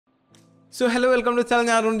So hello, welcome to channel.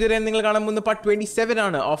 ഞാൻ Runejerry. നിങ്ങൾ കാണാൻ പോകുന്ന part 27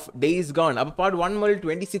 ആണ് of Days Gone. അപ്പോൾ part 1 മുതൽ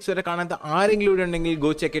 26 വരെ കാണാത്ത ആരെങ്കിലും ഇവിടെ ഉണ്ടെങ്കിൽ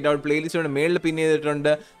go check it out. Playlist മേളിൽ പിൻ ചെയ്തിട്ടുണ്ട്.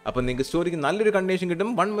 അപ്പോൾ നിങ്ങൾക്ക് സ്റ്റോറിക്ക് നല്ലൊരു കണ്ടീഷൻ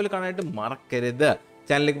കിട്ടും. 1 മുതൽ കാണാനായിട്ട് മറക്കരുത്.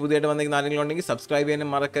 ചാനലിലേക്ക് പുതിയതായിട്ട് വന്നിരിക്കുന്ന ആരെങ്കിലും ഉണ്ടെങ്കിൽ സബ്സ്ക്രൈബ്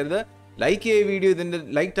ചെയ്യാനും മറക്കരുത്. ലൈക്ക് ചെയ്യുക വീഡിയോ. ഇതിന്റെ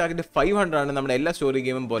ലൈക്ക് ടാർഗറ്റ് 500 ആണ് നമ്മുടെ എല്ലാ സ്റ്റോറി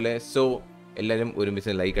ഗെയിമും പോലെ. സോ എല്ലാവരും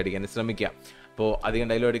ഒരുമിച്ച് ലൈക്ക് അടിക്കാൻ ശ്രമിക്കുക. അപ്പോൾ അധികം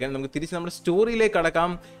ഡയലോഗ് അടിക്കാൻ നമുക്ക് തിരിച്ച് നമ്മുടെ സ്റ്റോറിയിലേക്ക്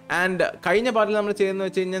കടക്കാം. ആൻഡ് കഴിഞ്ഞ പാർട്ടിൽ നമ്മൾ ചെയ്യുന്നത്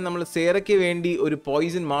വെച്ച് കഴിഞ്ഞാൽ നമ്മൾ സേറയ്ക്ക് വേണ്ടി ഒരു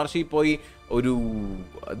പോയിസൺ മാർഷിൽ പോയി ഒരു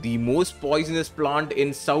the most poisonous plant in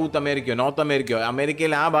south അമേരിക്കയോ north അമേരിക്കയോ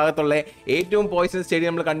അമേരിക്കയിൽ ആ ഭാഗത്തുള്ള ഏറ്റവും പോയിസണസ് ചെടി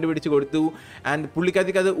നമ്മൾ കണ്ടുപിടിച്ച് കൊടുത്തു. ആൻഡ്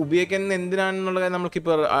പുള്ളിക്കാർക്ക് അത് ഉപയോഗിക്കുന്നത് എന്തിനാണെന്നുള്ളത്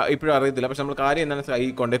നമുക്കിപ്പോൾ ഇപ്പോഴും അറിയത്തില്ല. പക്ഷെ നമ്മൾ കാര്യം എന്താണ് ഈ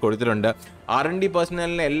കൊണ്ടേ കൊടുത്തിട്ടുണ്ട്. R&D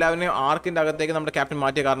പേഴ്സണലിനെ എല്ലാവരെയും ആർക്കിൻ്റെ അകത്തേക്ക് നമ്മുടെ ക്യാപ്റ്റൻ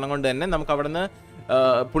മാറ്റിയ കാരണം കൊണ്ട് തന്നെ നമുക്ക് അവിടെ നിന്ന്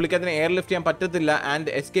പുള്ളിക്കതിനെ എയർ ലിഫ്റ്റ് ചെയ്യാൻ പറ്റത്തില്ല.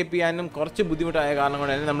 ആൻഡ് എസ്കേപ്പ് ചെയ്യാനും കുറച്ച് ബുദ്ധിമുട്ടായ കാരണം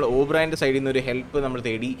കൊണ്ട് തന്നെ നമ്മൾ ഓബ്രൈൻ്റെ സൈഡിൽ നിന്ന് ഒരു ഹെൽപ്പ് നമ്മൾ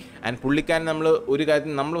തേടി. ആൻഡ് പുള്ളിക്കാരൻ നമ്മൾ ഒരു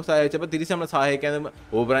കാര്യത്തിൽ നമ്മൾ സഹായിച്ചപ്പോൾ തിരിച്ച് നമ്മൾ സഹായിക്കാൻ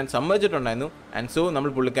ഓബ്രൈൻ സമ്മതിച്ചിട്ടുണ്ടായിരുന്നു. ആൻഡ് സോ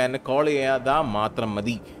നമ്മൾ പുള്ളിക്കാരനെ കോൾ ചെയ്യാതെ മാത്രം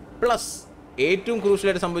മതി. പ്ലസ് ഏറ്റവും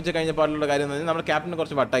ക്രൂഷ്യലായിട്ട് സംഭവിച്ച കഴിഞ്ഞ പാട്ടിലുള്ള കാര്യം എന്ന് പറഞ്ഞാൽ നമ്മുടെ ക്യാപ്റ്റന്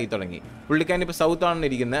കുറച്ച് വട്ടായി തുടങ്ങി. പുള്ളിക്കാരൻ ഇപ്പോൾ സൗത്താണ്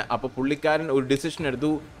ഇരിക്കുന്നത്. അപ്പോൾ പുള്ളിക്കാരൻ ഒരു ഡിസിഷൻ എടുത്തു,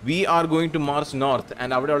 V are going to March north.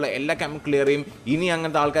 And അവിടെയുള്ള എല്ലാ ക്യാമ്പ് ക്ലിയർ ചെയ്യും. ഇനി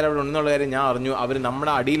അങ്ങനത്തെ ആൾക്കാർ അവിടെ ഉണ്ടെന്നുള്ള കാര്യം ഞാൻ അറിഞ്ഞു. അവർ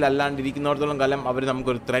നമ്മുടെ അടിയിലല്ലാണ്ടിരിക്കുന്നിടത്തോളം കാലം അവർ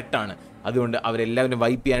നമുക്കൊരു ത്രെട്ടാണ്. അതുകൊണ്ട് അവരെല്ലാവരും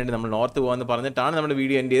വൈപ്പ് ചെയ്യാനായിട്ട് നമ്മൾ നോർത്ത് പോകാമെന്ന് പറഞ്ഞിട്ടാണ് നമ്മുടെ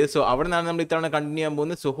വീഡിയോ എൻഡ് ചെയ്തത്. സോ അവിടെ നിന്നാണ് നമ്മൾ ഇത്തവണ കണ്ടിന്യൂ ചെയ്യാൻ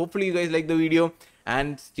പോകുന്നത്. So hopefully you guys like the video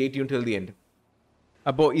and stay tune till the end.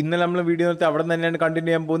 അപ്പോൾ ഇന്നലെ നമ്മൾ വീഡിയോ നിർത്തി അവിടെ തന്നെയാണ് കണ്ടിന്യൂ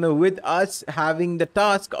ചെയ്യാൻ പോകുന്നത് with us having the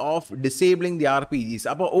task of disabling the RPGs.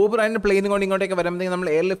 അപ്പോൾ ഓബ്രൈൻ്റെ പ്ലെയിനും കൊണ്ട് ഇങ്ങോട്ടേക്ക് വരുമ്പോഴത്തേക്ക് നമ്മൾ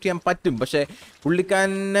എയർ ലിഫ്റ്റ് ചെയ്യാൻ പറ്റും. പക്ഷേ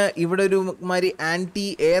പുള്ളിക്കാരന് ഇവിടെ ഒരു മാതിരി ആൻറ്റി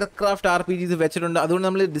എയർക്രാഫ്റ്റ് RPGs വെച്ചിട്ടുണ്ട്. അതുകൊണ്ട്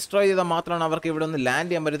നമ്മൾ ഡിസ്ട്രോയ് ചെയ്താൽ മാത്രമാണ് അവർക്ക് ഇവിടെ ഒന്ന് ലാൻഡ്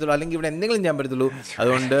ചെയ്യാൻ പറ്റത്തുള്ളൂ, അല്ലെങ്കിൽ ഇവിടെ എന്തെങ്കിലും ചെയ്യാൻ പറ്റത്തുള്ളൂ.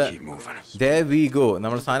 അതുകൊണ്ട് there we go,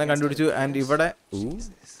 നമ്മൾ സാധനം കണ്ടുപിടിച്ചു. ആൻഡ് ഇവിടെ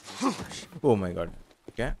ഓ മൈ ഗോഡ്.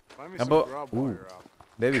 ഓക്കെ, അപ്പോൾ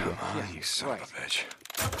there we go.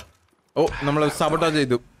 ഓ നമ്മൾ സബോട്ടാജ്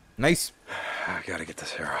ചെയ്തു. നൈസ്.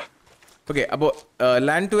 ഓക്കെ, അപ്പോൾ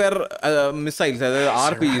ലാൻഡ് ടു എയർ മിസൈൽസ്, അതായത്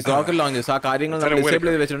RPGs റോക്കറ്റ് ലോഞ്ചേഴ്സ്, ആ കാര്യങ്ങൾ നമ്മൾ ഡിസേബിൾ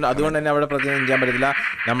ചെയ്ത് വെച്ചിട്ടുണ്ട്. അതുകൊണ്ട് തന്നെ അവിടെ പ്രത്യേകം ചെയ്യാൻ പറ്റില്ല.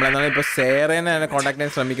 നമ്മളെന്താണ് ഇപ്പോൾ സേറേനെ കോൺടാക്ട്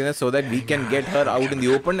ചെയ്യാൻ ശ്രമിക്കുന്നത്, so that we can get her out in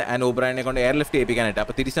the open and ഓബ്രൈനെ കൊണ്ട് എയർ ലിഫ്റ്റ് ചെയ്യിപ്പിക്കാനായിട്ട്.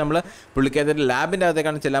 അപ്പോൾ തിരിച്ച് നമ്മൾ പുള്ളിക്കാരുടെ ലാബിൻ്റെ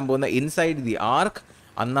അകത്തേക്കാണ് ചെല്ലാൻ പോകുന്നത്, ഇൻസൈഡ് ദി ആർക്ക്.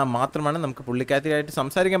 എന്നാൽ മാത്രമാണ് നമുക്ക് പുള്ളിക്കാത്തിയായിട്ട്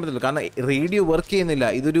സംസാരിക്കാൻ പറ്റുള്ളൂ. കാരണം റേഡിയോ വർക്ക് ചെയ്യുന്നില്ല.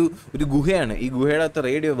 ഇതൊരു ഗുഹയാണ്. ഈ ഗുഹയുടെ അകത്ത്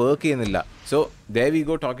റേഡിയോ വർക്ക് ചെയ്യുന്നില്ല. So there we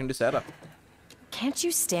go talking to Sarah. Can't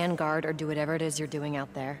you stand guard or do whatever it is you're doing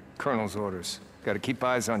out there? Colonel's orders. Got to keep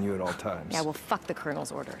eyes on you at all times. Yeah, well, fuck the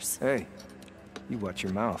Colonel's orders. Hey, you watch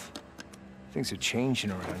your mouth. Things are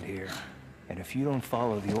changing around here. And if you don't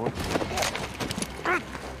follow the order...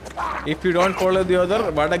 If you don't follow the order,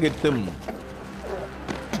 vada gittum.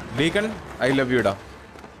 Deacon, I love you da.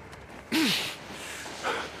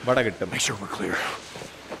 Vada gittum. Make sure we're clear.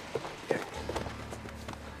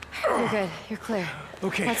 You're good. You're clear.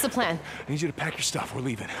 Okay. What's the plan? I need you to pack your stuff. We're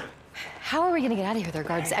leaving. How are we going to get out of here? There are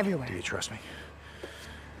guards everywhere. Do you trust me?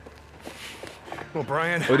 Well,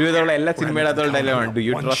 Brian. ഒരുവിധമുള്ള എല്ലാ സിനിമയുടെ ഡയലോഗാണ് do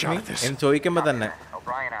you trust me എന്ന് ചോദിക്കുമ്പോൾ തന്നെ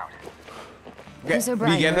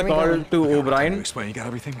we get the call to O'Brien. Explain. You got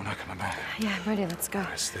everything? We're not coming back. Yeah, I'm ready. Let's go.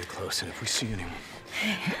 Stay close, and if we see anyone.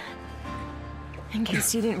 In case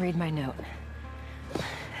you didn't read my note.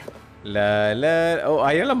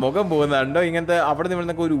 അയാളുടെ മുഖം പോകുന്നുണ്ടോ ഇങ്ങനത്തെ അവിടെ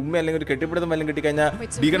നിന്ന് ഒരു ഉമ്മ അല്ലെങ്കിൽ ഒരു കെട്ടിപ്പിടുത്തം വല്ലതും കിട്ടിക്കഴിഞ്ഞാൽ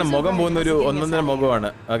ഡീകന്റെ മുഖം പോകുന്ന ഒരു ഒന്നൊന്നര മുഖമാണ്.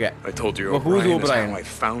 Okay, who's O'Brien? I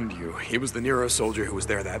found you. He was the Nero soldier who was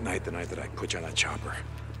there that night that I put you on that chopper.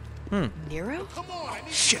 Nero?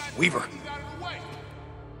 Shit, Weaver.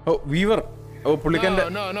 Oh, Weaver. Oh, പുള്ളിക്കന്റെ.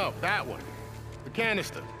 No, that one. The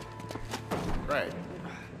canister. Right.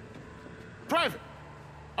 Private,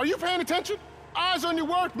 are you paying attention? Eyes on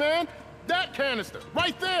your work, man. That canister,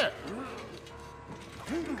 right there.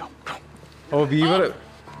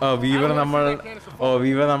 Weaver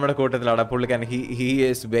നമ്മുടെ കൂട്ടത്തിലാണ്. പുള്ളിക്കാരൻ he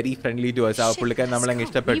is very friendly to us. ആ പുള്ളിക്കാരൻ നമ്മളെ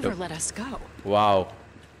ഇഷ്ടപ്പെട്ടു. Wow.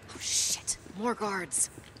 Oh shit, more guards.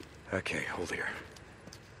 Okay, hold here.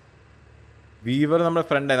 Weaver നമ്മുടെ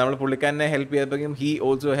ഫ്രണ്ടായി. നമ്മൾ പുള്ളിക്കാരനെ ഹെൽപ്പ് ചെയ്തപ്പോഴും he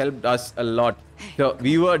also helped us a lot. So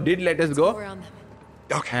Weaver did let us go.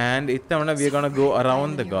 Okay. And ഇത്തവണ we are gonna go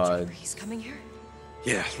around the guard. He's coming here?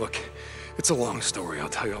 Yeah, look. It's a long story.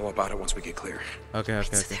 I'll tell you all about it once we get clear. Okay.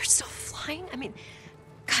 So they're still flying? I mean,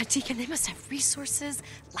 God, Deacon, they must have resources,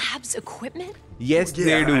 labs, equipment. Yes,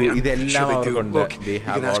 they do. Sure they do. Look, they you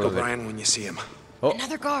have can ask all of O'Brien it. when you see him. Oh.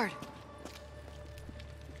 Another guard.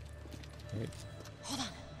 Hold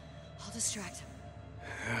on. I'll distract him.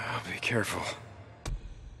 Be careful.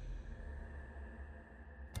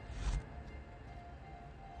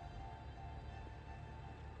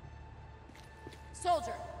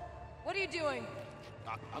 Soldier, what are you doing?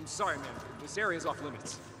 I'm sorry, man. This area's off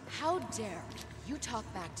limits. How dare you talk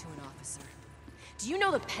back to an officer? Do you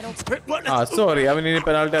know the penalty? Sorry, അവൻ ഇനി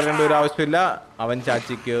penalty അറിയേണ്ട ഒരു ആവശ്യമില്ല. അവൻ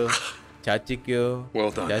ചാച്ചിക്കോ.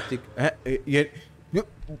 Well done.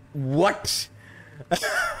 What?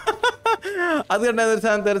 അത് കണ്ട ഒരു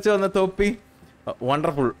സാധനം തെറിച്ച് വന്ന തൊപ്പി.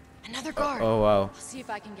 Wonderful. Another guard. Oh wow. I'll see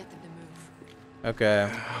if I can get them to move. Okay.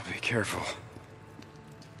 Be careful.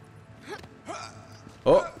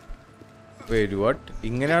 Oh. Wait, what?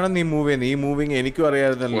 ഇങ്ങനെയാണോ നീ മൂവ് ചെയ്യുന്നത്? ഈ മൂവിങ് എനിക്കും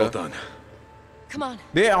അറിയാമായിരുന്നല്ലോ. Well done. Come on.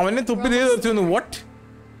 ദേ അവനെ തുപ്പി തെറിച്ചു വന്നു. What?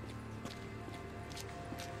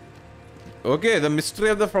 Okay, the mystery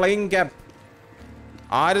of the flying cap.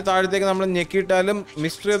 ആര് താഴത്തേക്ക് നമ്മൾ ഞെക്കിയിട്ടാലും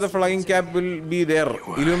mystery of the flying cap will be there.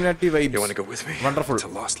 Illuminati vibes. You want to go with me? Wonderful. To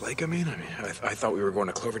Lost Lake, I mean? I thought we were going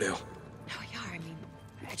to Cloverdale. Oh yeah, I mean,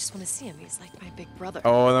 I just want to see him. He's like my big brother.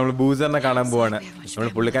 ഓ നമ്മൾ ബൂസറിനെ കാണാൻ പോവാണ്. നമ്മൾ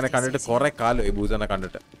പുള്ളിക്കാനെ കണ്ടിട്ട് കുറെ കാലമായി ബൂസറിനെ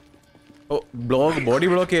കണ്ടിട്ട്. ഓ body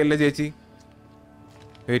block ചെയ്യല്ലേ ചേച്ചി?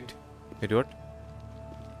 Wait, what?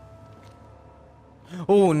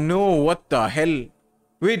 Oh no, what the hell?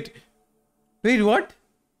 Wait, what?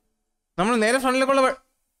 നമ്മൾ നേരെ ഫ്രണ്ടിലേക്കുള്ള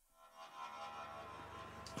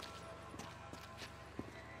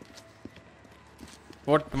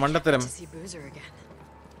what മണ്ടത്തരം? To see Boozer again.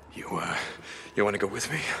 You want to go with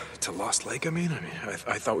me? To Lost Lake, I mean?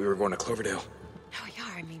 I thought we were going to Cloverdale. Oh yeah,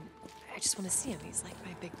 I mean, I just want to see him. He's like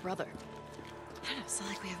my big brother. I don't know, it's not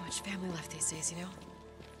like we have much family left these days, you know?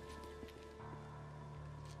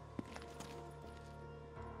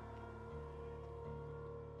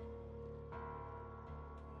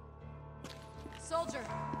 Soldier,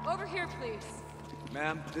 over here, please.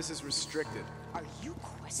 Ma'am, this is restricted. Are you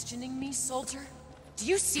questioning me, soldier? Do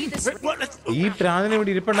you see this? ഈ പ്രാണിനെ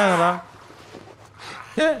ഇവിടെ ഇരിപ്പുണ്ടാകുന്നതാ.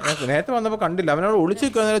 നേരത്തെ വന്നപ്പോ കണ്ടില്ല. അവനോട് ഒളിച്ചു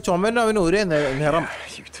നിൽക്കുന്ന ചുമരിന് അവന് ഒരേ നിറം.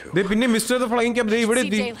 പിന്നെ മിസ്റ്റർ ദ ഫ്ലൈയിങ് ക്യാപ്പ് ഇവിടെ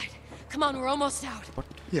എത്തി. Come on, we're almost out.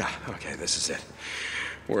 Yeah, okay, this is it.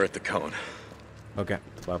 We're at the cone. Okay,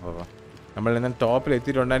 വാ. നമ്മൾ ഇന്ന് ടോപ്പിൽ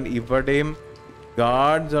എത്തിയിട്ടുണ്ട്. ഇവിടെയും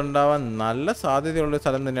ഗാർഡ്സ് ഉണ്ടാവാൻ നല്ല സാധ്യതയുള്ള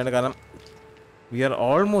സ്ഥലം തന്നെയാണ്. കാരണം V are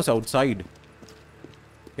almost outside.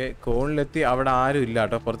 Okay, കോണിലെത്തി. അവിടെ ആരും ഇല്ല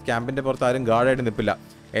കേട്ടോ. പുറത്ത് ക്യാമ്പിന്റെ പുറത്ത് ആരും ഗാർഡായിട്ട് നിൽപ്പില്ല.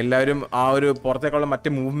 എല്ലാവരും ആ ഒരു പുറത്തേക്കുള്ള മറ്റേ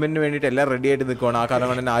മൂവ്മെന്റിന് വേണ്ടിയിട്ട് എല്ലാം റെഡി ആയിട്ട് നിൽക്കുവാണ്. ആ കാരണം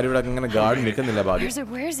കൊണ്ട് തന്നെ ആരും ഇവിടെ അങ്ങനെ ഗാർഡ് നിൽക്കുന്നില്ല. ഭാഗ്യം.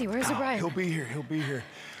 Where's he? Brian? He'll be here.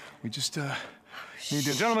 We just need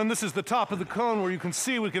to... Gentlemen, this is the top of the cone where you can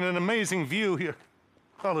see an amazing view here.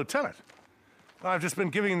 Oh, Lieutenant, I've just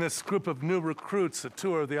been giving this group of new recruits a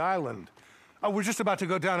tour of the island. We're just about to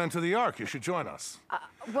go down into the Ark. You should join us.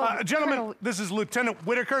 Gentlemen, Colonel... this is Lieutenant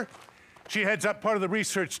Whitaker. She heads up part of the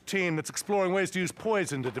research team that's exploring ways to use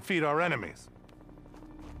poison to defeat our enemies.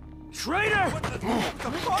 Traitor!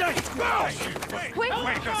 Wait,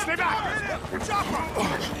 stay back! Chopper!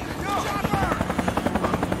 Chopper!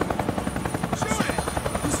 Shoot it!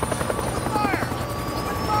 With fire!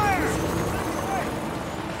 With fire!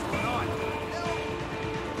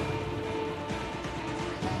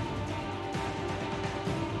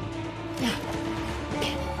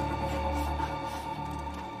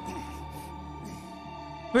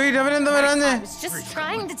 Wait, അവനെന്താ വരാഞ്ഞേ? I was just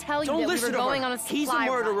trying to tell you that we were going on a supply He's a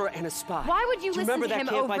murderer run. and a spy. Why would you listen to him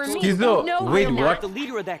over me? SKIZZO, No, wait, I'm what? not. The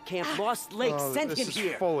leader of that camp, Lost Lake, sent This him is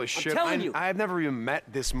here. full of shit. I'm telling you. I've never even met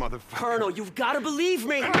this motherfucker. Colonel, you've got to believe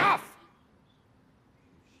me. Enough!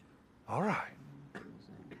 All right.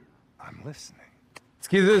 I'm listening.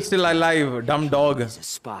 SKIZZO is still alive, dumb dog. He's a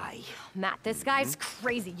spy. Matt, this guy's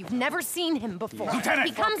crazy. You've never seen him before. Lieutenant,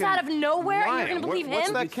 He comes out of nowhere and you're going to believe What's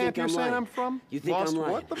him? that You camp think you're I'm saying lying? I'm from? You think Lost I'm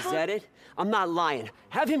lying? what the Is fuck? that it? I'm not lying.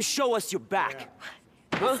 Have him show us your back.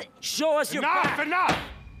 Huh? Show us your back. Enough!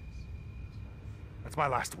 That's my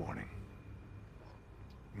last warning.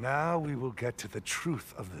 Now we will get to the truth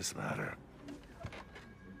of this matter.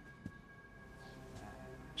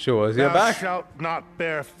 Show us your Thou back. shalt not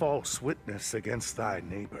bear false witness against thy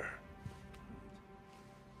neighbor.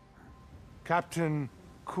 Captain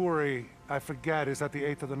Kuri, I forget, is that the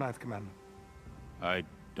 8th or the 9th commandment? I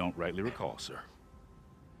don't rightly recall, sir.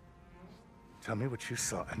 Tell me what you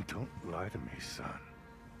saw, and don't lie to me, son.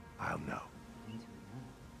 I'll know.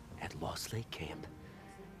 At Lost Lake Camp,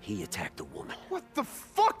 he attacked a woman. What the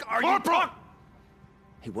fuck are you talking?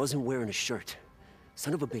 He wasn't wearing a shirt.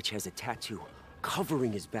 Son of a bitch has a tattoo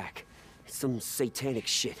covering his back. It's some satanic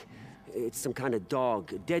shit. It's some kind of dog,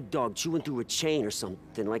 a dead dog chewing through a chain or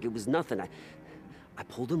something, like it was nothing. I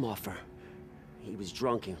pulled him off her. He was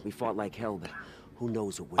drunk and we fought like hell, but who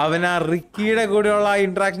knows what we're... അവൻ ആ റിക്കിയുടെ കൂടെയുള്ള ആ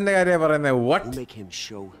ഇന്ററാക്ഷന്റെ കാര്യമാണ് പറയുന്നത്. What? You make him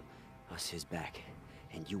show us his back,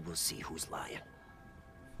 and you will see who's lying.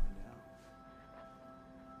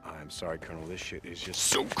 I'm sorry, Colonel. This shit is just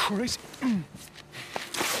so crazy.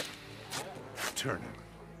 Turn him.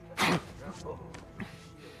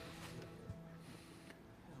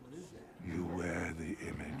 You wear the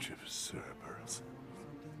image of Cerberus. worlds.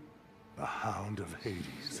 The Hound of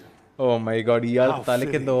Hades. Oh my god, How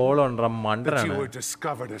that you were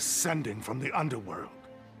discovered ascending from the underworld.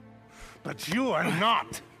 But you are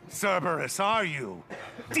not Cerberus, are you?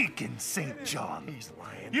 Deacon St. John. He's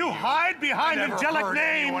lying. You hide behind angelic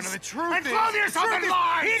names and clothe yourself in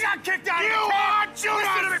lies. He got kicked out of the camp. You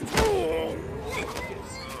are Judas!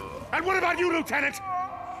 And what about you, Lieutenant?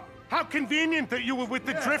 How convenient that you were with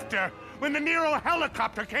the Drifter when the Nero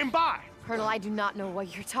helicopter came by. Colonel, I do not know what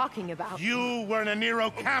you're talking about. You were in a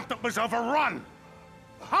Nero camp that was overrun.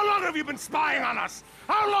 How long have you been spying on us?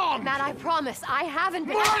 How long? Matt, I promise, I haven't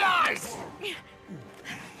been— More lies!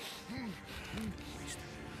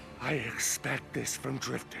 I expect this from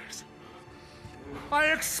Drifters. I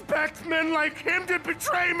expect men like him to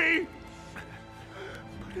betray me!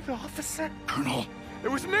 But an officer? Colonel.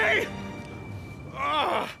 It was me!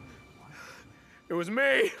 It was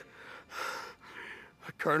me!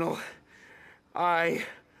 Colonel, I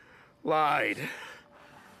lied.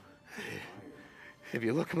 If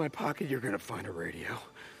you look in my pocket, you're gonna find a radio.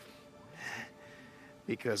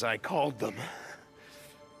 Because I called them.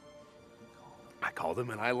 I called them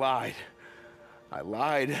and I lied. I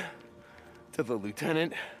lied to the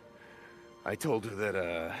lieutenant. I told her that,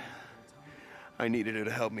 I needed her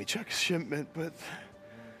to help me check a shipment, but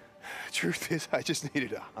the truth is, I just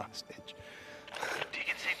needed a hostage.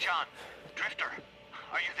 Deacon St. John, Drifter,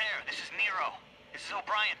 are you there? This is Nero. This is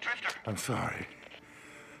O'Brien, Drifter. I'm sorry.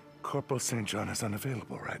 Corporal St. John is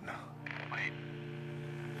unavailable right now. Wait,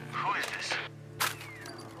 who is this?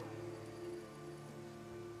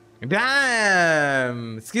 Damn!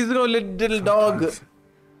 SKIZZO, little dog.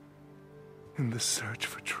 In the search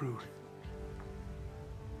for truth,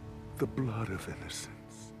 the blood of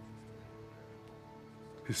innocence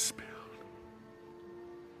is spilled.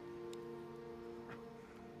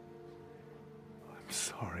 I'm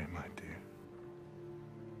sorry, my dear.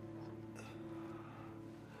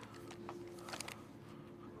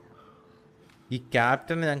 ഈ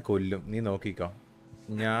ക്യാപ്റ്റനെ ഞാൻ കൊല്ലും, നീ നോക്കിക്കോ.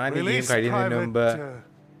 ഞാൻ ഈ game കഴിയുന്നതിന് മുമ്പ്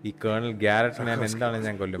ഈ കേണൽ ഗാരറ്റിനെ ഞാൻ എന്താണ്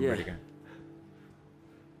ഞാൻ കൊല്ലും പഠിക്കാൻ.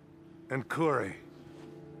 And Corey,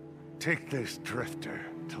 take this Drifter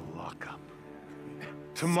to lock up.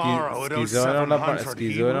 Tomorrow at 0700 he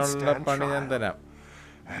will stand trial,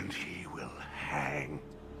 and he will hang.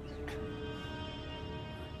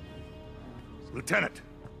 Lieutenant,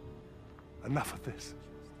 enough of this.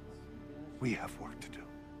 We have work to do.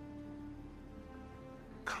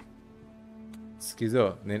 SKIZZO,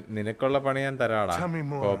 നിനക്കുള്ള പണി ഞാൻ തരാടാ. Tell me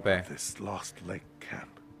more about this Lost Lake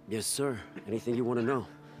camp. Yes, sir. Anything you want to know?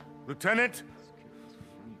 Lieutenant,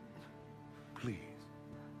 please.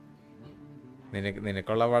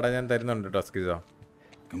 നിനക്കുള്ള പട ഞാൻ തരുന്നുണ്ട് കേട്ടോ SKIZZO.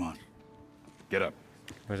 Come on. Get up.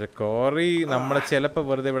 പക്ഷെ quarry നമ്മളെ ചിലപ്പോൾ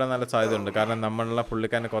വെറുതെ വിടാൻ നല്ല സാധ്യതയുണ്ട്. കാരണം നമ്മളുള്ള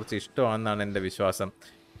പുള്ളിക്കാരനെ കുറച്ച് ഇഷ്ടമാണെന്നാണ് എൻ്റെ വിശ്വാസം.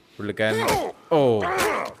 പുള്ളിക്കാരൻ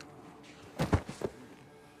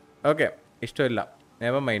ഓക്കെ ഇഷ്ടമില്ല.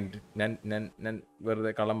 Never mind. ഞാൻ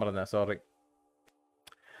വെറുതെ കള്ളം പറഞ്ഞ സോറി.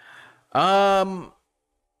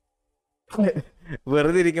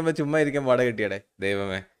 വെറുതെ ഇരിക്കുമ്പോൾ ചുമ്മാ ഇരിക്കാൻ വട കിട്ടിയടേ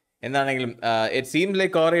ദൈവമേ. എന്താണെങ്കിലും it seems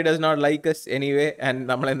like quarry does not like us anyway. And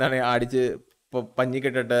നമ്മളെന്താണ് അടിച്ച്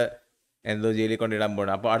പഞ്ഞിക്കിട്ടിട്ട് എന്തോ ജയിലിൽ കൊണ്ടിടാൻ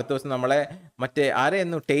പോകണം. അപ്പോൾ അടുത്ത ദിവസം നമ്മളെ മറ്റേ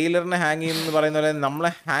ആരെയെന്നു ടൈലറിനെ ഹാങ് ചെയ്യുമെന്ന് പറയുന്ന പോലെ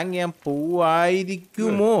നമ്മളെ ഹാങ് ചെയ്യാൻ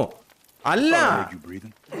പോവായിരിക്കുമോ? അല്ല,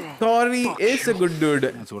 quarry is A good dude.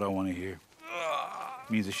 That's what I want to hear.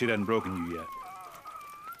 Means the shit hadn't broken you yet.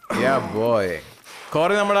 Yeah, boy.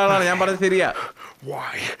 Quarry നമ്മുടെ ആളാണ്. ഞാൻ പറഞ്ഞത് ശരിയാ.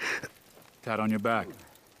 Why? Tat on your back.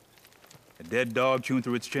 A dead dog chewing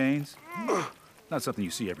through its chains? Not something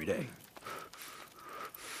you see every day.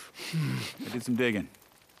 I did some digging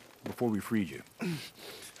before we freed you.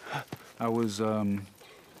 I was,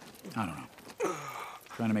 I don't know,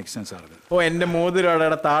 trying to make sense out of it. Oh, ende മോതിരം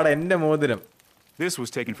എടാ താട, ende മോതിരം. This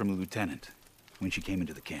was taken from the lieutenant when she came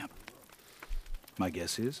into the camp. My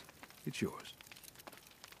guess is, it's yours.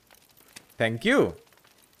 Thank you.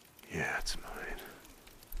 Yeah, it's mine.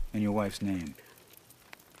 And your wife's name?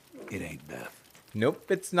 It ain't Beth. Nope,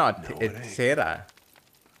 it's not. No, it's Sarah.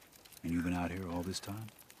 And you've been out here all this time?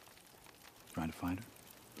 Trying to find her?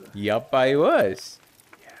 Yup, I was.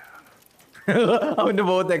 Yeah. Avante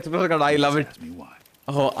both expression, I love it. Ask me why.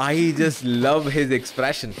 Oh, I just love his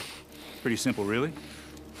expression. Pretty simple, really.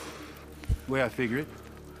 The way I figure it,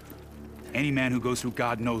 any man who goes through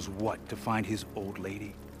God knows what to find his old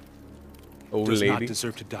lady does not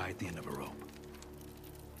deserve to die at the end of a rope.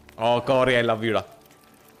 Oh, Corey, I love you, da.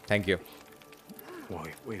 Thank you.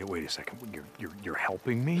 Wait a second. You're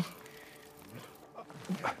helping me?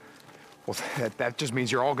 Well, that just means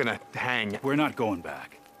you're all gonna hang. We're not going back.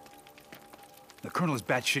 The colonel is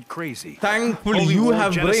batshit crazy. Thankfully, Holy you war,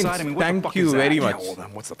 have brains. genocide, I mean, what the Thank fuck you is that? very Yeah, much. well,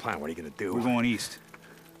 then what's the plan? What are you gonna do? We're going east.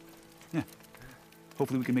 Yeah.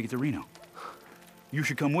 Hopefully we can make it to Reno. You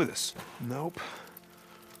should come with us. Nope.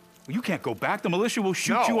 Well, you can't go back. The militia will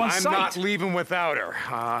shoot you on I'm sight. not leaving without her.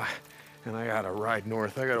 And I gotta ride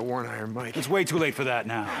north. I gotta warn Iron Mike. It's way too late for that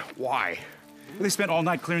now. Why? They spent all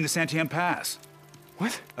night clearing the Santiam Pass.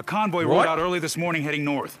 What? A convoy What? rode out early this morning heading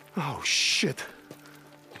north. Oh, shit.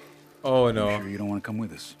 Oh no. Sure you don't want to come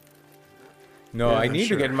with us? No, I need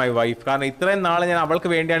to get my wife. കാരണം ഇത്രയും നാളെ ഞാൻ അവൾക്ക്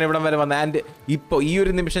വേണ്ടിയാണ് ഇവിടം വരെ വന്നത്. And ഇപ്പോൾ ഈ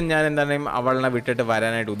ഒരു നിമിഷം ഞാൻ എന്താണ് അവളെ വിട്ടിട്ട്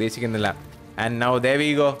വരാനായിട്ട് ഉദ്ദേശിക്കുന്നില്ല. And now there we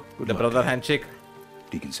go. The brother handshake.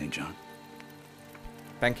 Deacon St. John.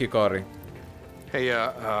 Thank you, Corey. Hey,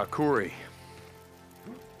 Corey.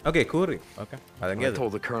 Okay, Corey. Okay. When I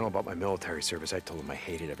told the colonel about my military service, I told him I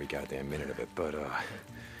hated every goddamn minute of it, but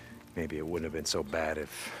maybe it wouldn't have been so bad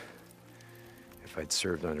if I'd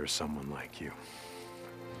served under someone like you.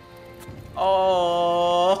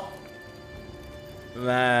 Oh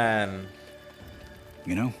man.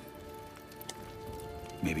 You know,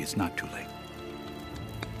 maybe it's not too late.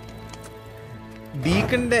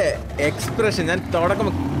 ഡീക്കന്റെ expression ഞാൻ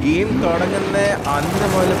game തുടങ്ങുന്ന അന്ന്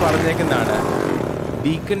മുതൽ പറഞ്ഞേക്കുന്നതാണ്.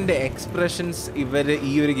 ഡീക്കന്റെ expressions ഇവര്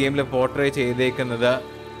ഈ ഒരു ഗെയിമിൽ portray ചെയ്തേക്കുന്നത്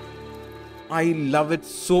I love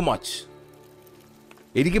it so much.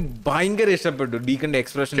 എനിക്ക് ഭയങ്കര ഇഷ്ടപ്പെട്ടു ഡീക്കന്റെ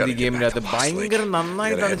എക്സ്പ്രഷൻസ് ഈ ഗെയിമിനകത്ത്. ഭയങ്കര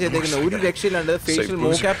നന്നായിട്ടാണ് ചെയ്തേക്കുന്നത്. ഒരു രക്ഷയില്ലാണ്ട് ഫേഷ്യൽ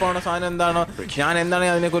മോക്കാപ്പ് ആണോ സാധനം എന്താണോ ഞാൻ എന്താണ്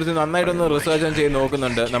അതിനെക്കുറിച്ച് നന്നായിട്ടൊന്ന് റിസർച്ച് ചെയ്ത്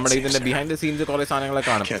നോക്കുന്നുണ്ട്. നമ്മുടെ ഇതിന്റെ ബിഹൈൻഡ് ദ സീൻസ് കുറെ സാധനങ്ങളെ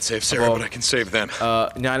കാണും.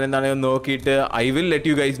 ഞാൻ എന്താണ് നോക്കിയിട്ട് I will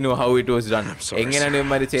let you guys know how it was done. എങ്ങനെയാണ്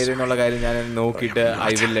ഇവന്മാർ ചെയ്തെന്നുള്ള കാര്യം ഞാൻ നോക്കിയിട്ട്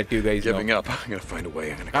I will let you guys no.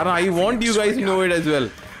 കാരണം I won't you guys no it as well.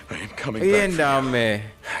 എന്റെ അമ്മേ,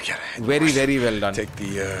 very very well done.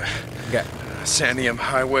 Santiam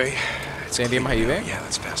Highway. Santiam Highway? Yeah,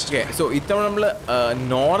 that's fast. Okay, so ഇത്തവണ നമ്മൾ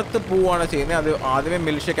നോർത്ത് പോവാണ് ചെയ്യുന്നത്. അത് ആദ്യമേ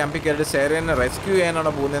മിലിഷ്യ ക്യാമ്പിൽ കയറിയിട്ട് സെറേനെ റെസ്ക്യൂ ചെയ്യാനാണ്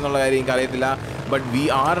പോകുന്നത് എന്നുള്ള കാര്യം എനിക്ക് അറിയത്തില്ല. But we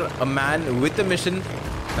R a man with a mission.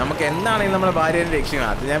 നമുക്ക് എന്താണെങ്കിലും നമ്മുടെ ഭാര്യനെ രക്ഷിക്കണം.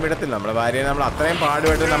 അത് ഞാൻ വിടത്തില്ല. നമ്മുടെ ഭാര്യനെ നമ്മൾ അത്രയും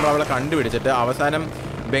പാടുപെട്ട് നമ്മൾ അവളെ കണ്ടുപിടിച്ചിട്ട് അവസാനം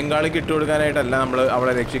ബംഗാളിക്ക് ഇട്ട് കൊടുക്കാനായിട്ടല്ല നമ്മൾ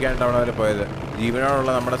അവളെ രക്ഷിക്കാനായിട്ട് അവിടെ വരെ പോയത്.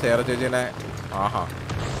 ജീവനോടുള്ള നമ്മുടെ സേറ ചേച്ചിനെ ആഹാ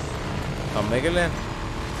സമ്മതിക്കല്ലേ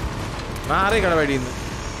മാറി കടവഴിയുന്നു.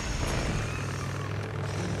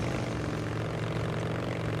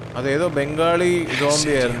 അതേതോ ബംഗാളി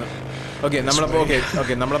സോംബി ആയിരുന്നു. ഓക്കെ നമ്മളിപ്പോൾ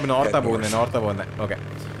ഓക്കെ നമ്മളിപ്പോൾ നോർത്താണ് പോകുന്നത്. ഓക്കെ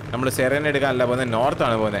നമ്മൾ സെറേനെ എടുക്കാനല്ല പോകുന്നത്,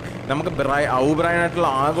 നോർത്താണ് പോകുന്നത്. നമുക്ക് ഔബ്രൈനായിട്ടുള്ള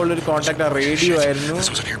ആകെയുള്ളൊരു കോൺടാക്ട് റേഡിയോ ആയിരുന്നു.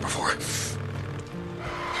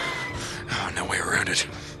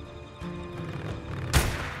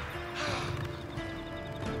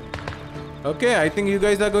 Okay I think you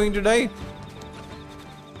guys are going to die.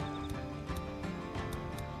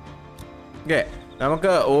 Okay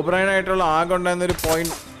നമുക്ക് ഓബ്രൈനായിട്ടുള്ള ആകെ ഉണ്ടായിരുന്നൊരു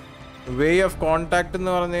പോയിന്റ് വേ ഓഫ് കോണ്ടാക്ട്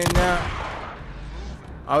എന്ന് പറഞ്ഞു കഴിഞ്ഞാൽ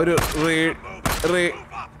ആ ഒരു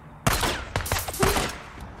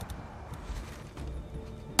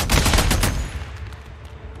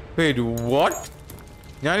വാട്ട്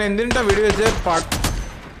ഞാൻ എന്തിനാ വീഡിയോ വെച്ച്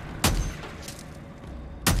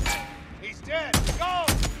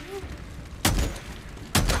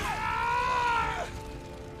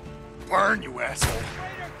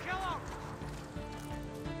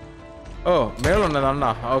ഓ മേളുണ്ട് നണ്ണ.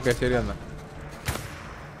 ഓക്കെ ശരി എന്നാ.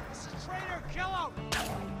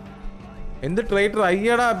 എന്ത് ട്രേറ്റർ?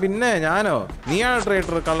 അയ്യടാ പിന്നെ ഞാനോ? നീയാണ്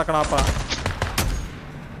ട്രേറ്റർ കള്ളക്കണാപ്പ.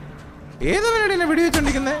 ഏത് പരിപാടിയല്ലേ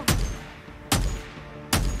വെടിവെച്ചോണ്ടിരിക്കുന്നേ?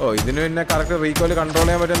 ഓ ഇതിന് പിന്നെ കറക്റ്റ് റീകോയിൽ കൺട്രോൾ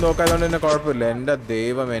ചെയ്യാൻ പറ്റും നോക്കാതുകൊണ്ട് പിന്നെ കുഴപ്പമില്ല. എന്റെ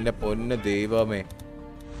ദൈവമേ, എന്റെ പൊന്ന് ദൈവമേ.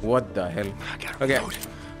 What the hell? Okay.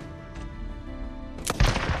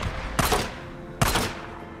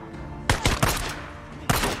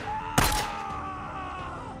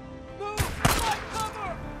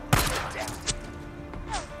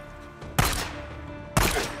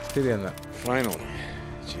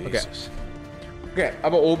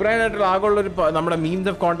 അപ്പോൾ ഓബ്രൈനായിട്ടുള്ള ആകെയുള്ളൊരു നമ്മുടെ മീൻസ്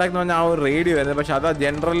ഓഫ് കോൺടാക്ട് എന്ന് പറഞ്ഞാൽ ആ ഒരു റേഡിയോ വരുന്നത്. പക്ഷെ അത്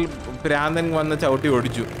ജനറൽ പ്രാന്തൻ വന്ന് ചവിട്ടി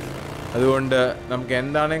ഓടിച്ചു. അതുകൊണ്ട് നമുക്ക്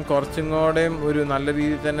എന്താണെങ്കിലും കുറച്ചും കൂടെയും ഒരു നല്ല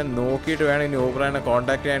രീതിയിൽ തന്നെ നോക്കിയിട്ട് വേണം ഇനി ഓബ്രൈനെ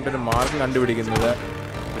കോൺടാക്ട് ചെയ്യാനായിട്ടൊരു മാർഗം കണ്ടുപിടിക്കുന്നത്.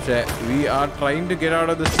 പക്ഷേ V are trying to get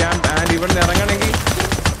out of this camp. And ഇവിടെ നിന്ന് ഇറങ്ങണമെങ്കിൽ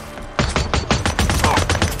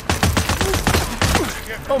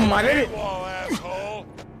മലയിൽ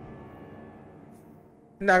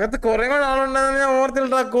എന്റെ അകത്ത് കുറെ കൂടെ ആളുണ്ടെന്ന് ഞാൻ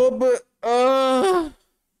ഓർത്തിട്ടാ കോപ്പ്.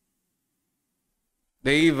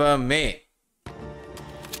 ദൈവമേ.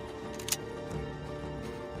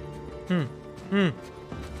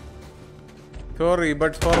 Sorry,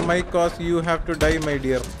 but for my cause you have to die, my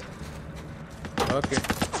dear. Okay.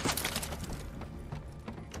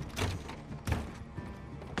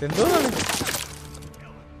 എന്തോന്നാണ്?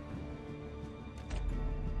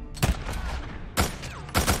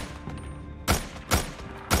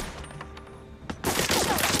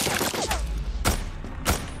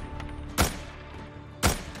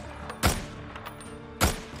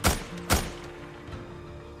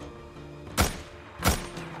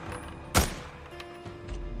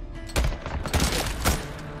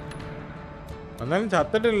 എന്നാലും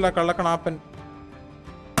ചത്തിട്ടില്ല കള്ളക്കണാപ്പൻ.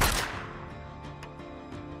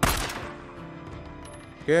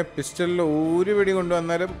 ഓക്കെ, പിസ്റ്റലിൽ ഒരു വെടി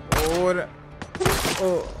കൊണ്ടുവന്നാലും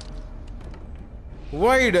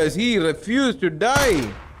Why does he refuse to die?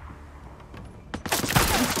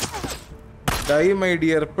 Die, my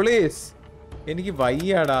dear, please. എനിക്ക്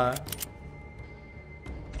വയ്യാടാ.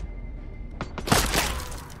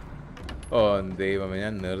 ഓ ദൈവമേ,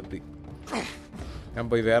 ഞാൻ നിർത്തി. ഞാൻ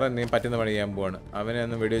പോയി വേറെ എന്തെങ്കിലും പറ്റുന്ന പണി ചെയ്യാൻ പോവാണ്. അവനെ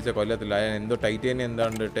ഒന്നും വെടിവെച്ചാൽ കൊല്ലത്തില്ല. അയാൾ എന്തോ ടൈറ്റേനിയം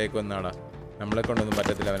എന്താണ്ട് ടേക്ക് വന്നാടാ. നമ്മളെ കൊണ്ടൊന്നും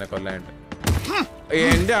പറ്റത്തില്ല അവനെ കൊല്ലാനായിട്ട്.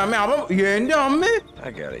 എന്റെ അമ്മ, എന്റെ അമ്മ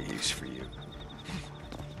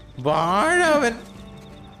വാഴ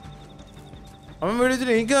അവൻ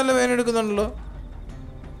വെടിവെച്ചിട്ട് എനിക്ക് നല്ല വേദന എടുക്കുന്നുണ്ടല്ലോ.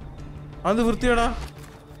 അത് വൃത്തിയാടാ.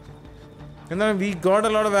 എന്നാൽ we got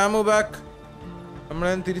a lot of ആമോ back.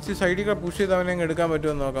 നമ്മളെ തിരിച്ച് സൈഡിൽ കൂടെ പുഷ് ചെയ്ത് അവനെ എടുക്കാൻ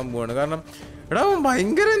പറ്റുമെന്ന് നോക്കാൻ പോവാണ്. കാരണം എടാ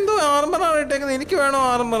ഭയങ്കര എന്തോ ആർമറാണ് ഇട്ടേക്കുന്നത്. എനിക്ക് വേണോ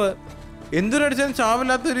ആർമർ? എന്തൊരടിച്ചാലും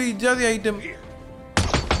ചാവില്ലാത്തൊരു ഇജാതി ഐറ്റം.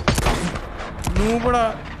 നൂപടാ.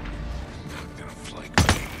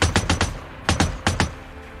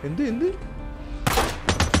 എന്ത് എന്ത്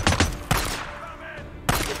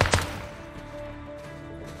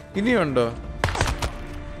ഇനിയുണ്ടോ?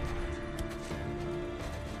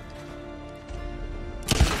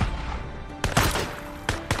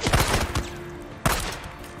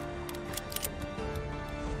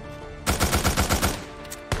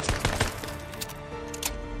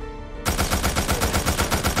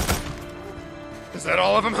 Is that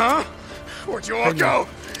all of them, huh? Where'd you all go?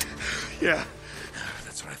 Yeah,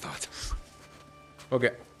 that's what I thought.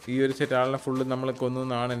 Okay, ഈ ഒരു സെറ്റ് ആളിനെ ഫുള്ള് നമ്മൾ കൊന്നു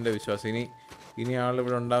എന്നാണ് എൻ്റെ വിശ്വാസം. ഇനി ആൾ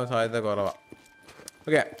ഇവിടെ ഉണ്ടാവാൻ സാധ്യത കുറവാണ്.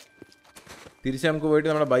 ഓക്കെ, തിരിച്ച് നമുക്ക് പോയിട്ട്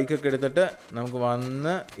നമ്മുടെ ബൈക്കൊക്കെ എടുത്തിട്ട് നമുക്ക്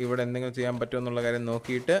വന്ന് ഇവിടെ എന്തെങ്കിലും ചെയ്യാൻ പറ്റുമോ എന്നുള്ള കാര്യം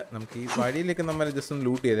നോക്കിയിട്ട് നമുക്ക് ഈ വഴിയിലേക്ക് നമ്മൾ ജസ്റ്റ് ഒന്ന്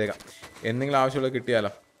ലൂട്ട് ചെയ്തേക്കാം. എന്തെങ്കിലും ആവശ്യമുള്ള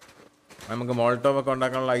കിട്ടിയാലോ. നമുക്ക് മോൾട്ടോവ് ഒക്കെ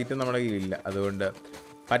ഉണ്ടാക്കാനുള്ള ഐറ്റം നമ്മുടെ കയ്യിലില്ല. അതുകൊണ്ട്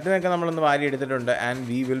പറ്റുന്നതൊക്കെ നമ്മളൊന്ന് വാരി എടുത്തിട്ടുണ്ട്. And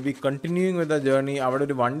we will be continuing with the journey. അവിടെ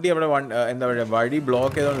ഒരു വണ്ടി എന്താ പറയുക വഴി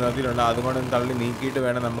ബ്ലോക്ക് ചെയ്തുകൊണ്ട് നിർത്തിയിട്ടുണ്ട്. അതുകൊണ്ട് തള്ളി നീക്കിയിട്ട്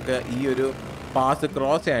വേണം നമുക്ക് ഈ ഒരു പാസ്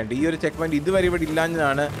ക്രോസ് ചെയ്യാനായിട്ട്. ഈ ഒരു ചെക്ക് പോയിന്റ് ഇതുവരെ ഇവിടെ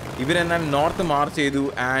ഇല്ലാഞ്ഞതാണ്. ഇവരെന്നാൽ നോർത്ത് മാർച്ച് ചെയ്തു.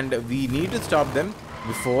 And we need to stop dum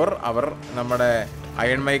before അവർ നമ്മുടെ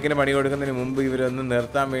അയൺ മൈക്കിന് പണി കൊടുക്കുന്നതിന് മുമ്പ് ഇവരൊന്ന്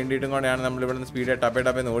നിർത്താൻ വേണ്ടിയിട്ടും കൂടെയാണ് നമ്മളിവിടെ നിന്ന് സ്പീഡ്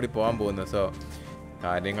ടപ്പേന്ന് ഓടി പോകാൻ പോകുന്നത്. സോ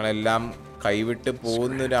കാര്യങ്ങളെല്ലാം കൈവിട്ട്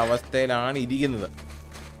പോകുന്നൊരു അവസ്ഥയിലാണ് ഇരിക്കുന്നത്.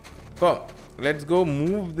 അപ്പോൾ let's go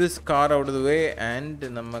move this car out of the way. And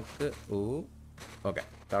നമുക്ക് ഓക്കെ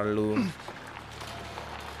തള്ളും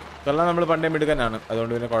നമ്മൾ പണ്ടേ എടുക്കാനാണ്.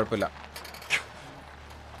 അതുകൊണ്ട് പിന്നെ കുഴപ്പമില്ല.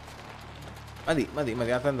 മതി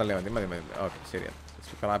അത്രയും തള്ളേ മതി. ഓക്കെ ശരിയാണ്.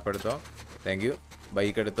 ക്രാപ്പ് എടുത്തോ. Thank you.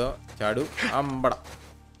 ബൈക്ക് എടുത്തോ. ചാടു അമ്പട.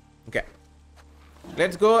 Okay,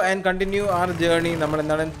 let's go and continue R journey. നമ്മൾ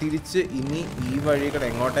എന്താണ് തിരിച്ച് ഇനി ഈ വഴി കൂടെ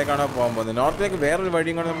എങ്ങോട്ടേക്കാണോ പോകാൻ പോകുന്നത്? നോർത്തിലേക്ക് വേറൊരു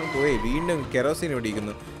വഴിയും കൂടെ നമ്മൾ പോയി വീണ്ടും കെറോസിൻ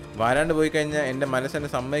ഇടിക്കുന്നു. വാരാണ്ട് പോയി കഴിഞ്ഞാൽ എൻ്റെ മനസ്സെന്നെ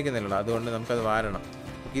സമ്മതിക്കുന്നില്ലല്ലോ. അതുകൊണ്ട് നമുക്കത് വാരണം.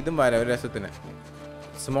 ഇതും വാരാം ഒരു രസത്തിന്.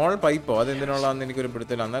 സ്മോൾ പൈപ്പോ അതെന്തിനുള്ളതെന്ന് എനിക്കൊരു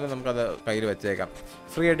പിടുത്തില്ല. എന്നാലും നമുക്കത് കയ്യിൽ വെച്ചേക്കാം.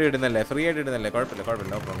 ഫ്രീ ആയിട്ട് ഇടുന്നല്ലേ കുഴപ്പമില്ല.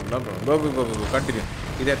 കണ്ടിന്യൂ.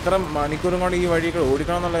 ഇത് എത്ര മണിക്കൂറും കൊണ്ട് ഈ വഴികൾ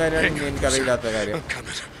ഓടിക്കണം എന്നുള്ള കാര്യമാണ് എനിക്കറിയില്ലാത്ത കാര്യം.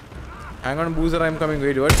 Hang on Booser, I am coming.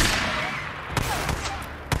 Wait, what?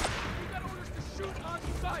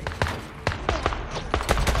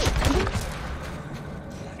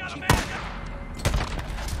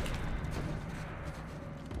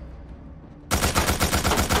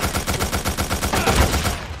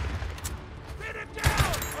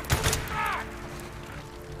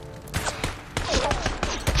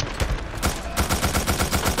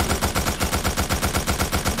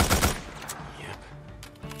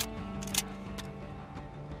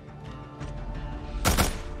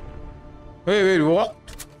 Wait, what?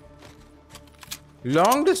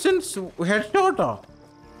 Long distance headshot?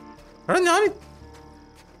 എടാ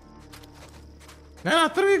ഞാൻ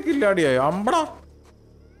അത്രയ്ക്ക് കില്ലാടിയായി അമ്പടാ.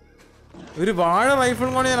 ഒരു വാഴ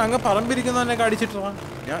റൈഫിളും കൊണ്ട് ഞാൻ അങ്ങ് പറമ്പിരിക്കുന്നതിനൊക്കെ അടിച്ചിട്ടാ.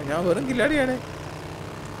 ഞാൻ വെറും കില്ലാടിയാണ്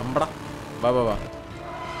അമ്പടാ. വാ.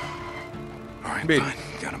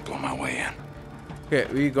 Okay,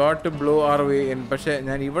 we got to blow our way in. പക്ഷേ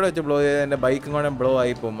ഞാൻ ഇവിടെ വെച്ച് ബ്ലോ ചെയ്ത് എൻ്റെ ബൈക്കും കൂടെ ബ്ലോ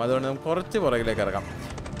ആയി പോകും. അതുകൊണ്ട് നമുക്ക് കുറച്ച് പുറകിലേക്ക് ഇറക്കാം.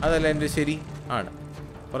 അതല്ല എൻ്റെ ശരി ആണ്.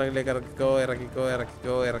 പുറകിലേക്ക് ഇറക്കിക്കോ.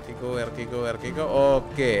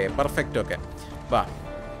 Okay, perfect. ഓക്കെ, വാ.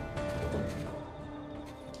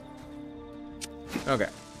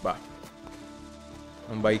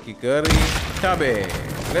 ബൈക്കിൽ കയറി ടാബേ.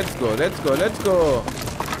 Let's go.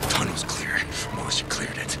 Tunnel's clear. Militia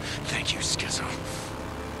cleared it. Thank you, Skizzo.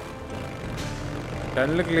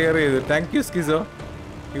 Tunnel clear ചെയ്തു. Thank you schizo,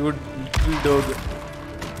 U little dog.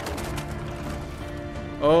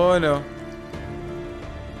 Oh no,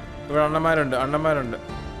 ഇവിടെ അണ്ണന്മാരുണ്ട്.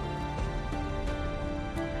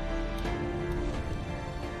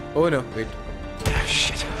 Oh no, wait.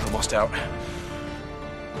 Shit, almost out.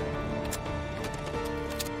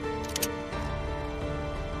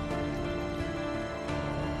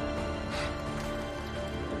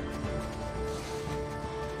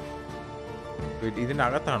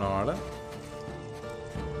 ഇതിനകത്താണോ ആള്?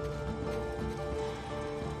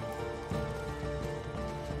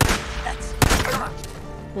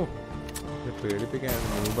 ഓ, പേടിപ്പിക്കാൻ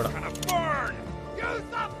മൂബട.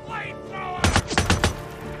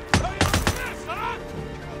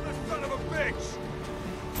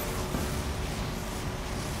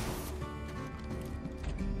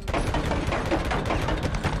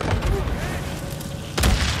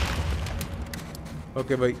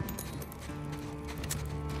 Okay bye.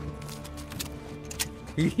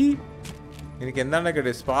 എനിക്ക് എന്താണ്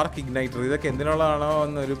കേട്ടെ സ്പാർക്ക് ഇഗ്നൈറ്റർ, ഇതൊക്കെ എന്തിനുള്ളതാണോ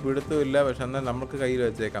എന്നൊരു പിടുത്തവും ഇല്ല. പക്ഷെ എന്നാൽ നമുക്ക് കയ്യിൽ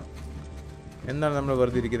വെച്ചേക്കാം. എന്താണ് നമ്മൾ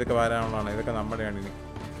വെറുതെ ഇരിക്കുക? ഇതൊക്കെ വരാനുള്ളതാണ്, ഇതൊക്കെ നമ്മുടെയാണ് ഇനി.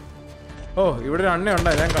 ഓ, ഇവിടെ ഒരു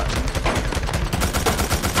അണ്ണയുണ്ടോ? ഞാൻ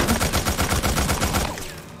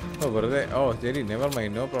ഓ വെറുതെ. ഓ ശരി, നെവർ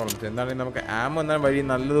മൈൻഡ്, നോ പ്രോബ്ലംസ്. എന്താണെങ്കിലും നമുക്ക് ആം എന്ന വഴി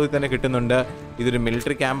നല്ല തോതിൽ തന്നെ കിട്ടുന്നുണ്ട്. ഇതൊരു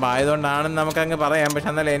മിലിറ്ററി ക്യാമ്പ് ആയതുകൊണ്ടാണെന്ന് നമുക്ക് അങ്ങ് പറയാം. പക്ഷെ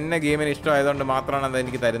എന്നാലും എന്നെ ഗെയിമിന് ഇഷ്ടമായതുകൊണ്ട് മാത്രമാണ് അത്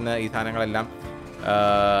എനിക്ക് തരുന്നത് ഈ സാധനങ്ങളെല്ലാം.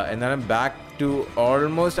 എന്നാലും ബാക്ക് ടു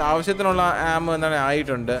ഓൾമോസ്റ്റ് ആവശ്യത്തിനുള്ള ആം എന്നാണ്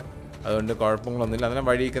ആയിട്ടുണ്ട്. അതുകൊണ്ട് കുഴപ്പങ്ങളൊന്നുമില്ല. അതിനെ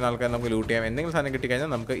വഴിക്കുന്ന ആൾക്കാർ നമുക്ക് ലൂട്ട് ചെയ്യാം. എന്തെങ്കിലും സാധനം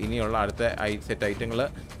കിട്ടിക്കഴിഞ്ഞാൽ നമുക്ക് ഇനിയുള്ള അടുത്ത സെറ്റ് ഐറ്റങ്ങൾ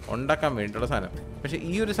ഉണ്ടാക്കാൻ വേണ്ടിയിട്ടുള്ള സാധനം. പക്ഷേ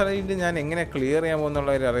ഈ ഒരു സ്ഥലത്ത് ഞാൻ എങ്ങനെ ക്ലിയർ ചെയ്യാൻ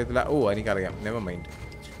പോകുന്നുള്ള ഒരു അറിയത്തില്ല. ഓ എനിക്കറിയാം, നെവർ മൈൻഡ്.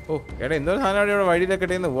 ഓ എടാ, എന്തോ സാധനം ഇവിടെ വഴിയിലൊക്കെ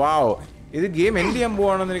ഇട്ടേന്ന്. വാവ്, ഇത് ഗെയിം എൻഡ് ചെയ്യാൻ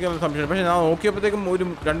പോവാണെന്ന് എനിക്ക് സംശയം. പക്ഷേ ഞാൻ നോക്കിയപ്പോഴത്തേക്കും ഒരു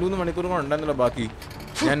 2-3 മണിക്കൂർ കൂടെ ഉണ്ടായിരുന്നില്ല ബാക്കി.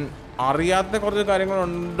 ഞാൻ അറിയാത്ത കുറച്ച്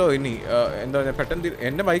കാര്യങ്ങളുണ്ടോ ഇനി? എന്താ പറയുക, പെട്ടെന്ന്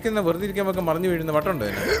എൻ്റെ ബൈക്കിൽ നിന്ന് വെറുതെ ഇരിക്കുമ്പോൾ മറിഞ്ഞു വീഴുന്ന വട്ടമുണ്ടോ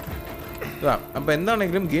ഇതിന്? അപ്പോൾ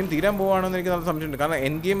എന്താണെങ്കിലും ഗെയിം തീരാൻ പോവുകയാണെന്ന് എനിക്ക് നല്ല സംശയമുണ്ട്. കാരണം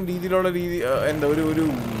എൻ ഗെയിം രീതിയിലുള്ള എന്താ ഒരു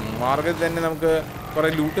മാർഗത്തിൽ തന്നെ നമുക്ക് കുറേ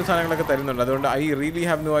ലൂട്ട് സാധനങ്ങളൊക്കെ തരുന്നുണ്ട്. അതുകൊണ്ട് I really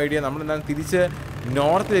have no idea. നമ്മളെന്താണ് തിരിച്ച്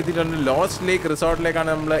നോർത്തിൽ എത്തിയിട്ടുണ്ട്. ലോസ്റ്റ് ലേക്ക് റിസോർട്ടിലേക്കാണ്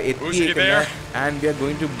നമ്മൾ എത്തിയിരിക്കുന്നത്. And we are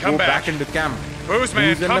going to go back in to camp.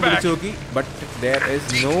 വിളിച്ചു നോക്കി, but there is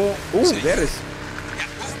no. Oh, there is.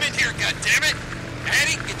 Movement here, goddammit!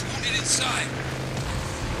 Addy, get wounded inside.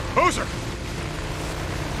 Boozer!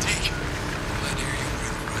 Deke, glad to hear you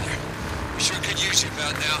breathing, brother. We sure could use you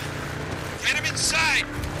about now. Get him inside!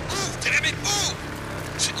 Move, damn it, move!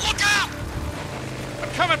 Look out!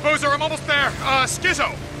 I'm coming, Boozer. I'm almost there. Skizzo.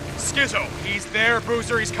 Skizzo. He's there,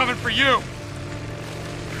 Boozer. He's coming for you.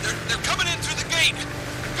 They're coming in through the gate.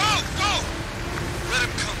 Go, go! Let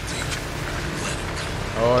him come, Deke. Let him come.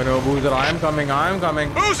 Oh no, Boozer, I am coming.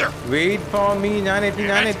 Boozer! Wait for me. ഞാൻ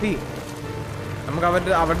എത്തി. നമുക്ക്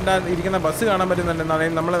അവരുടെ ഇരിക്കുന്ന bus കാണാൻ പറ്റുന്നുണ്ട്.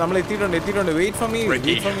 നമ്മൾ എത്തിയിട്ടുണ്ട്. Wait for me.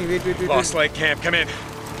 Ricky. Wait for me. Wait. Lost Lake Camp. Come in.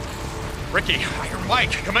 Ricky, you're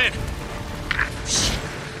Mike. Come in.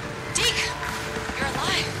 Deke, you're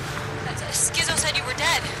alive. Skizzo said you were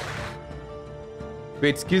dead.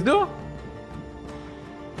 Wait, Skizzo?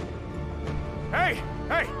 Hey!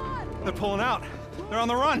 They're pulling out. They're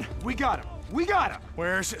on the run. We got him.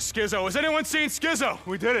 Where's Skizzo? Has anyone seen Skizzo?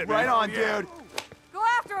 We did it, Right man. on, dude. Go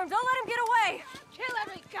after him. Don't let him get away. Kill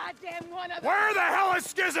every goddamn one of them. Where the hell is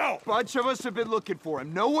Skizzo? Bunch of us have been looking for him.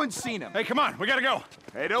 No one's seen him. Hey, come on. We gotta go.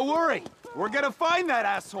 Hey, don't worry. We're gonna find that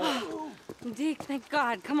asshole. Deke, thank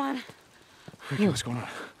God. Come on. Ricky, what's going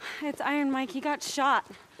on? It's Iron Mike. He got shot.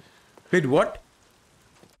 Wait, what?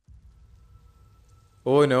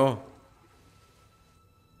 Oh no.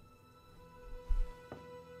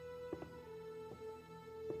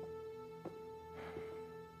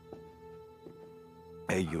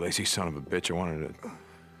 Hey, you lazy son of a bitch. I wanted to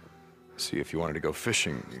see if you wanted to go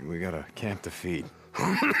fishing. We got a camp to feed.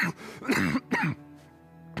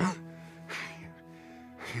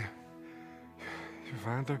 You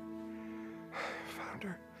found her? Found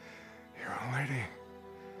her? Your old lady?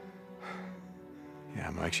 Yeah,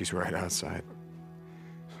 Mike, she's right outside.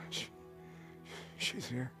 She's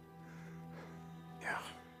here? Yeah.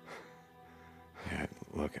 Yeah,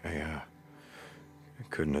 look, I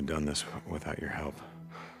couldn't have done this without your help.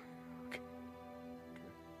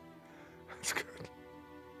 That's good.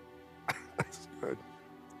 That's good.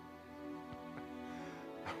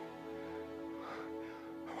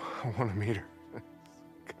 I want to meet her. It's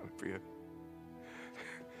gotta be a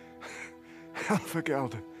hell of a gal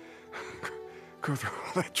to go through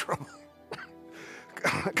all that trouble.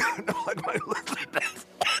 God, no, I might live like that.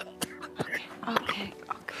 Okay.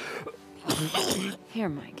 Here,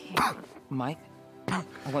 Mike. Here. Mike,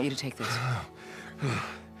 I want you to take this.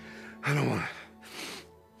 I don't want it.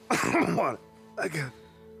 I don't want it. I got.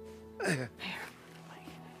 Here,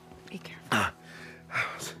 Mike. Be careful.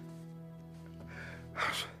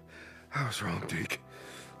 I was wrong, Deke.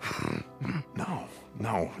 No.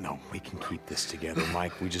 We can keep this together,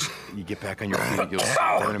 Mike. You get back on your feet. You'll.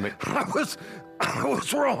 I was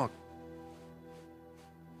wrong.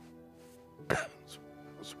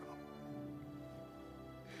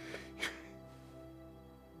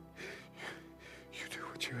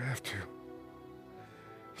 have to.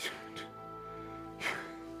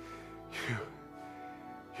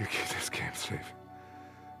 You keep this camp safe.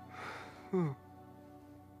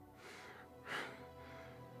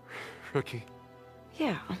 Rookie.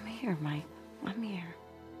 Yeah, I'm here, Mike. I'm here.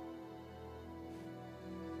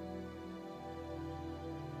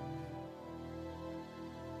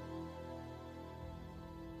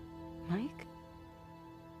 Mike?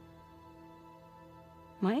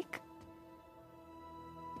 Mike?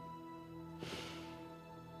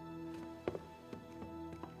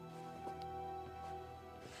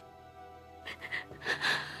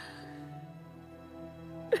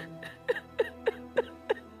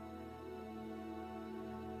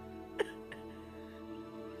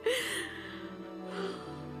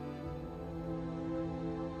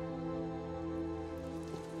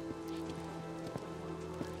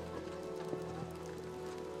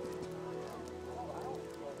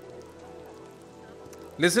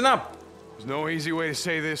 Listen up. There's no easy way to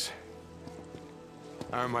say this.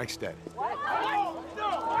 Iron Mike's dead.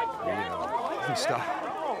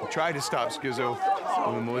 He tried to stop Skizzo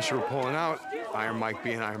when the militia were pulling out. Iron Mike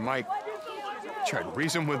being Iron Mike. Tried to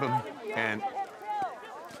reason with him, and...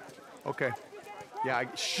 Okay. Yeah,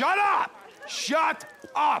 shut up! Shut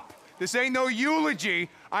up! This ain't no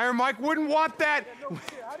eulogy. Iron Mike wouldn't want that. We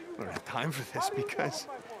don't have time for this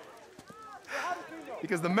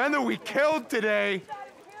because the men that we killed today...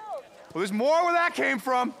 Well, there's more where that came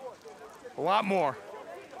from. A lot more.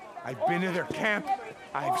 I've been to their camp.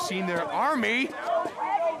 I've seen their army.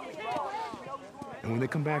 And when they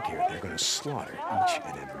come back here, they're gonna slaughter each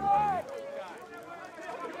and every one of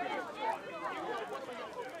you.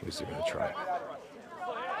 At least they're gonna try.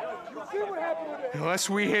 Unless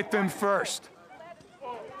we hit them first.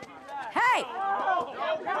 Hey!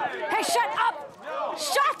 Hey, shut up!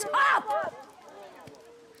 Shut up!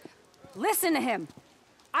 Listen to him.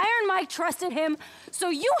 Iron Mike trusted him, so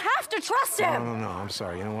you have to trust him! No, I'm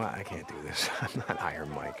sorry. You know what? I can't do this. I'm not Iron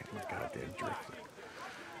Mike. I'm a goddamn drifter.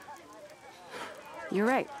 You're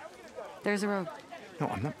right. There's a road. No,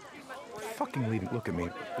 I'm not fucking leaving. Look at me.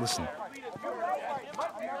 Listen.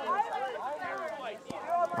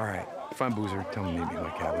 All right. Find Boozer. Tell him to meet me in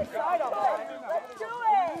my cabin.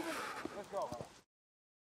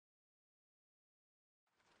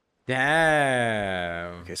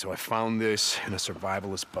 Damn. Okay, so I found this in a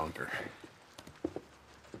survivalist bunker.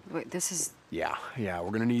 Wait, this is... Yeah,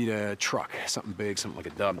 we're gonna need a truck, something big, something like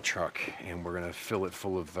a dump truck, and we're gonna fill it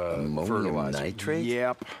full of fertilizer. Nitrate?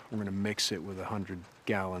 Yep, we're gonna mix it with 100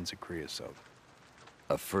 gallons of creosote.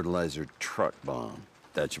 A fertilizer truck bomb.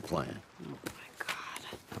 That's your plan. Oh my God.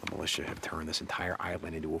 The militia have turned this entire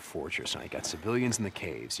island into a fortress. Now you got civilians in the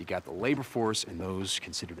caves, you got the labor force and those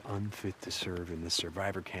considered unfit to serve in the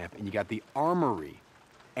survivor camp, and you got the armory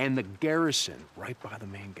and the garrison right by the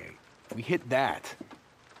main gate. If we hit that,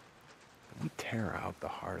 we tear out the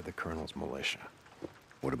heart of the colonel's militia.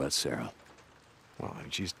 What about Sarah? Well, I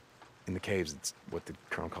mean, she's in the caves. It's what the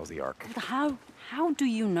colonel calls the Ark. How do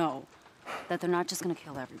you know that they're not just gonna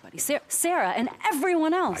kill everybody? Sarah and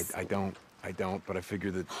everyone else. I don't, but I figure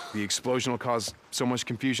that the explosion will cause so much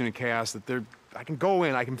confusion and chaos that I can go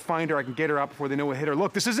in, I can find her, I can get her out before they know what hit her.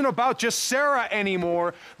 Look, this isn't about just Sarah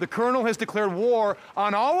anymore. The colonel has declared war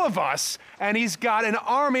on all of us, and he's got an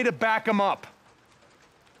army to back him up.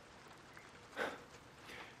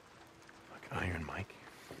 Look, Iron Mike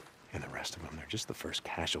and the rest of them, they're just the first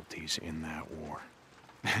casualties in that war.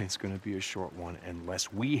 It's gonna be a short one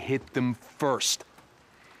unless we hit them first.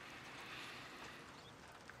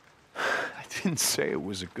 I didn't say it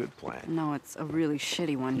was a good plan. No, it's a really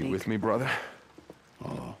shitty one, You Deke. with me, brother?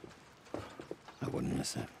 Oh, I wouldn't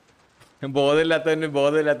miss it.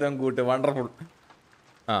 ബോധമില്ലാത്തവൻ കൂട്ട് wonderful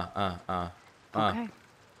Okay.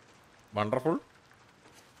 Wonderful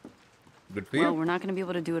good for Well, we're not going to be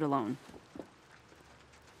able to do it alone.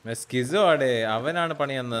 Schizo ആടെ അവനാണ്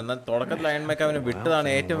പണി തന്നത്. എന്നാൽ തുടക്കത്തിൽ iron മാക്ക് അവനെ വിട്ടതാണ്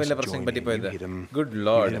ഏറ്റവും വലിയ പ്രശ്നം പറ്റിപ്പോയത്. Good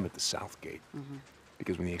Lord. Hit him at the south gate.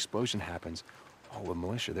 Because when the explosion happens, all the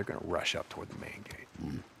militia, they're going to rush up toward the main gate.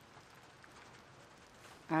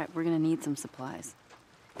 All right, we're going to need some supplies.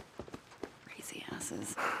 Crazy asses.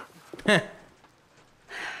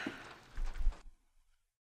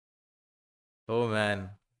 Oh man.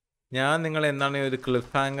 ഞാൻ നിങ്ങളെ എന്താണ് ഒരു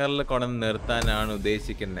cliff ഹാങ്ങറിൽ കൊണ്ടുവന്ന് നിർത്താനാണ്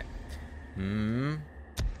ഉദ്ദേശിക്കുന്നത്.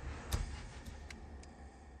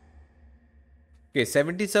 Okay,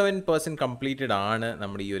 77% completed ആണ്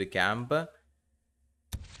നമ്മുടെ ഈ ഒരു camp.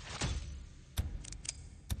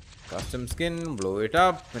 Custom skin, blow it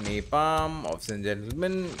up, napalm, Officer and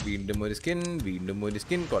Gentleman, വീണ്ടും ഒരു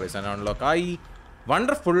skin, കുറേ സാധനം അൺലോക്ക് ആയി.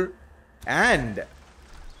 വണ്ടർഫുൾ. ആൻഡ്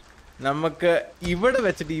നമുക്ക് ഇവിടെ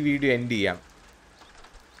വെച്ചിട്ട് ഈ വീഡിയോ എൻഡ് ചെയ്യാം.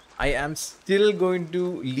 I am still going to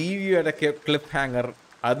leave you at a cliffhanger.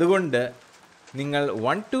 അതുകൊണ്ട് നിങ്ങൾ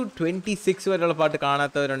 1 to 26 വരെയുള്ള പാട്ട്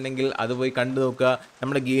കാണാത്തവരുണ്ടെങ്കിൽ അത് പോയി കണ്ടു നോക്കുക.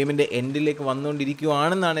 നമ്മുടെ ഗെയിമിൻ്റെ എൻഡിലേക്ക്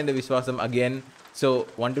വന്നുകൊണ്ടിരിക്കുകയാണെന്നാണ് എൻ്റെ വിശ്വാസം. അഗൈൻ സോ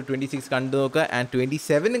 1 to 26 കണ്ടു നോക്കുക. ആൻഡ്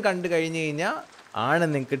 27 കണ്ടു കഴിഞ്ഞ് കഴിഞ്ഞാൽ ആണ്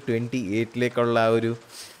നിങ്ങൾക്ക് 28ലേക്കുള്ള ഒരു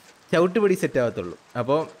ചവിട്ടുപടി സെറ്റ് ആവത്തുള്ളൂ.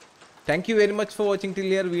 അപ്പോൾ thank you very much for watching till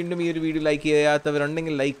here. വീണ്ടും ഈ ഒരു വീഡിയോ ലൈക്ക്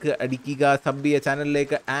ചെയ്യാത്തവരുണ്ടെങ്കിൽ ലൈക്ക് അടിക്കുക, സബ് ചെയ്യുക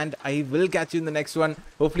ചാനലിലേക്ക്. And I will catch you in the next one.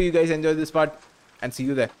 Hopefully you guys enjoy this part and see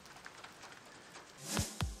you there.